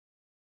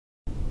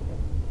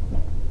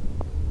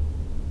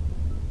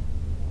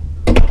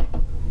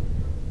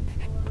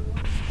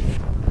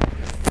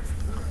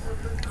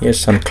Here's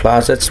some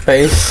closet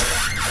space.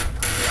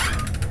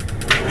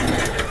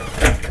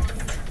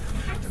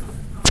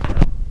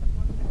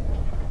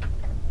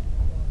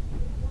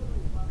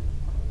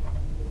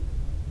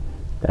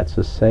 That's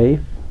a safe.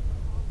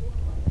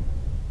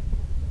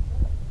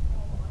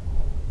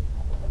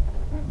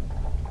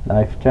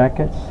 Life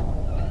jackets.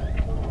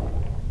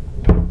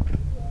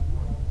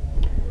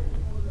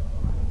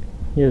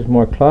 Here's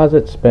more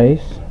closet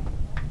space.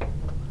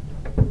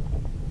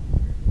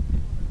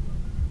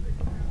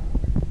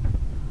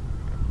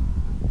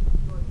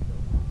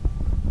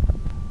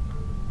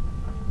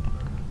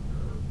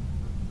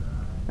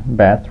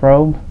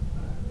 Bathrobe.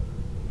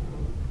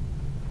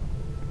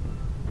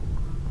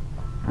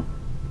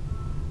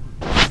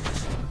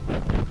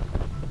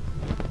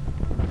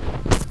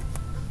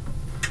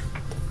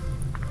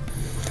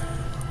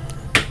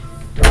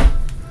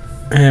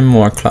 And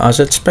more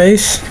closet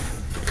space.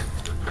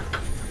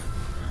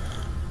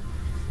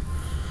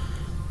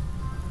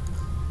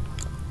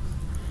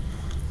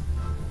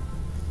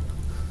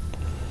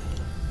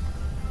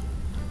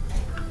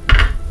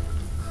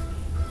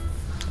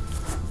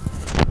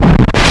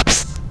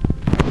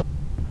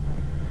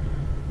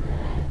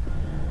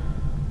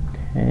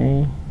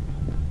 Okay.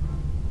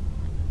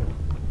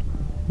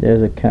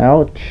 There's a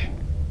couch.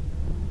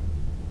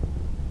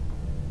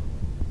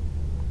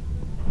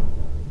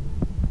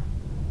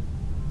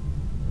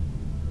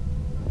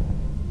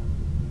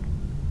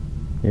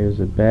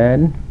 Here's a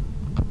bed.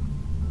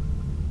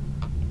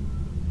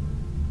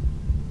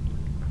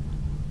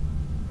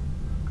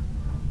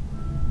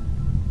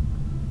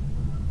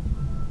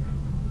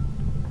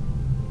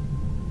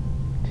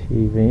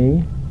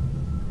 TV.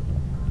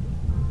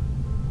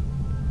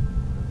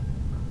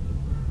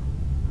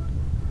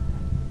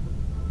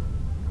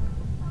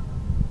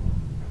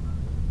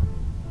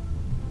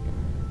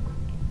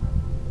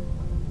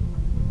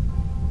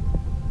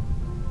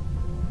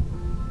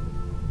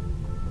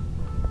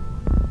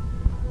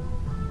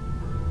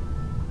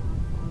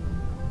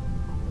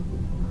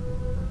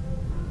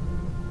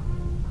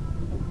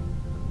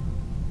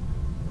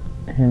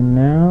 And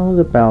now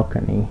the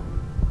balcony.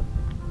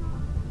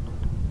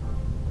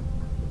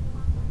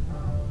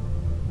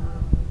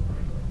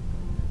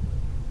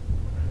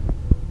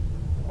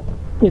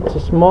 It's a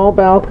small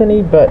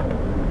balcony, but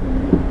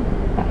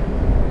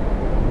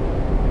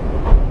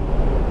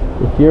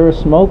if you're a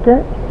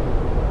smoker,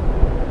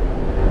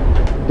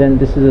 then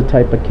this is the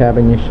type of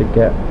cabin you should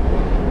get,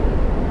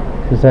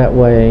 because that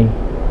way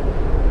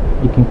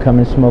you can come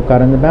and smoke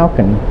out on the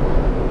balcony.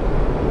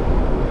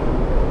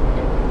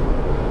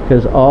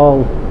 Because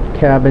all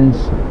cabins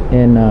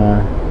in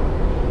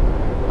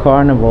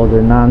Carnival,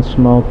 they're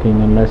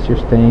non-smoking unless you're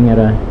staying at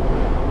a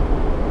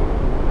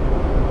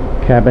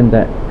cabin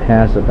that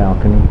has a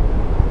balcony.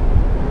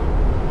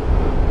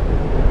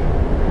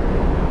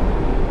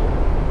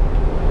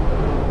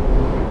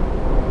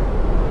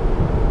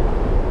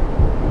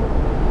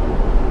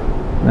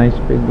 Nice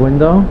big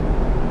window.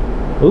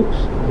 Oops,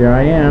 there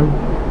I am.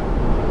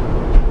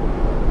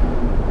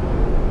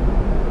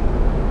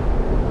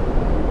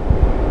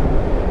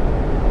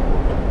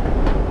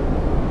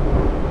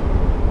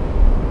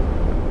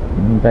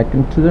 Back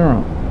into the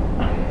room.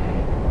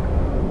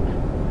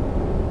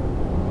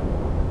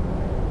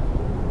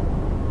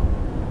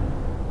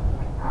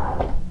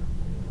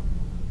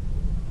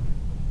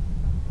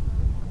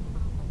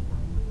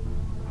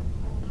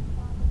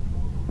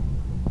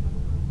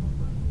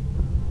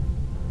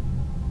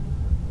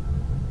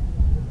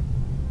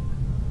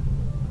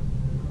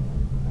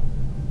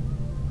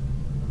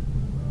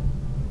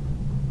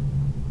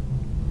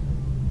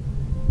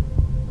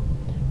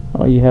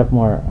 Oh, you have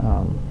more.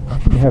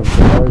 You have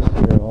drawers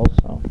here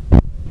also,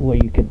 where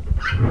you can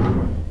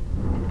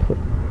put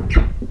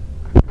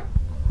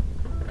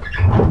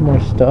more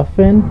stuff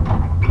in.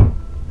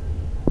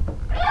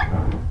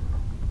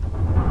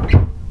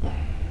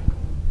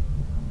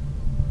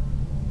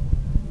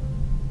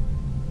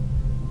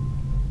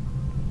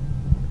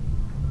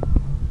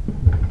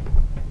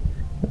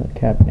 A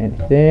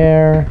cabinet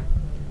there.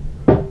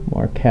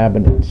 More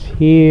cabinets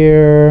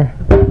here.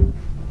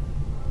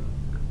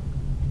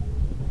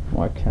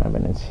 More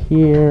cabinets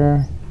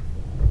here.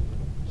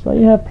 So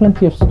you have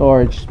plenty of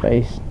storage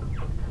space.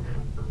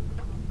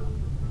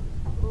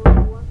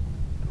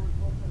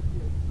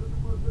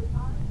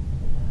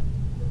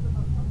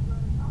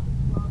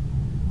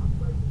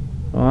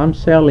 Well, I'm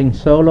sailing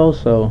solo,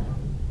 so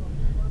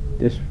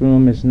this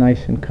room is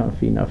nice and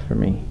comfy enough for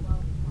me.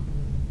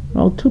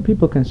 Well, 2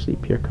 people can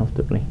sleep here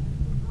comfortably.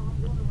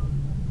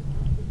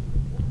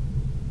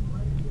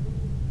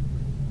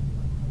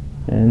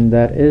 And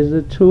that is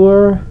the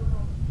tour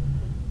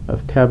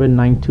of cabin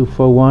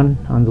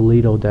 9241 on the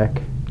Lido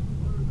deck.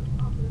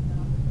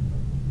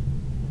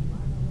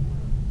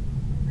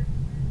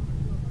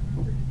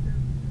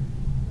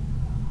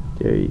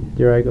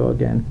 There I go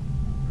again.